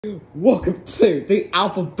Welcome to the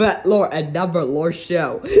Alphabet Lore and Number Lore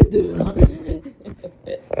Show.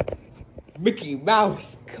 Mickey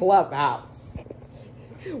Mouse Clubhouse.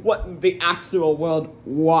 What in the actual world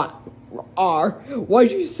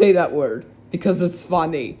why'd you say that word? Because it's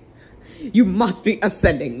funny. You must be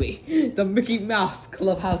ascending me. The Mickey Mouse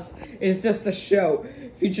Clubhouse is just a show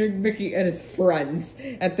featuring Mickey and his friends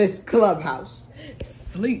at this clubhouse.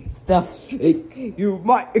 Sweet stuff. You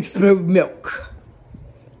might explode milk.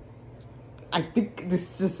 I think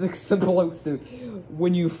this is explosive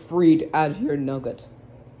when you freed out of your nugget.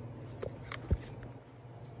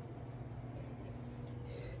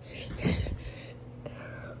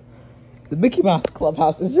 The Mickey Mouse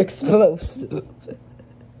Clubhouse is explosive.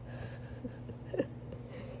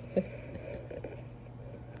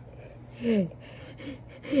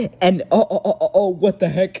 And oh, what the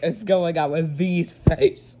heck is going on with these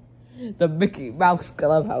face? The Mickey Mouse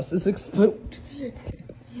Clubhouse is exploded.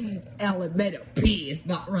 Elemental P is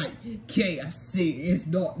not right. KFC is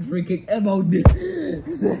not drinking M.O.D.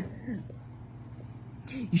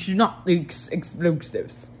 You should not think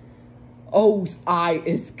explosives. O's eye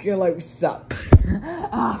is close up.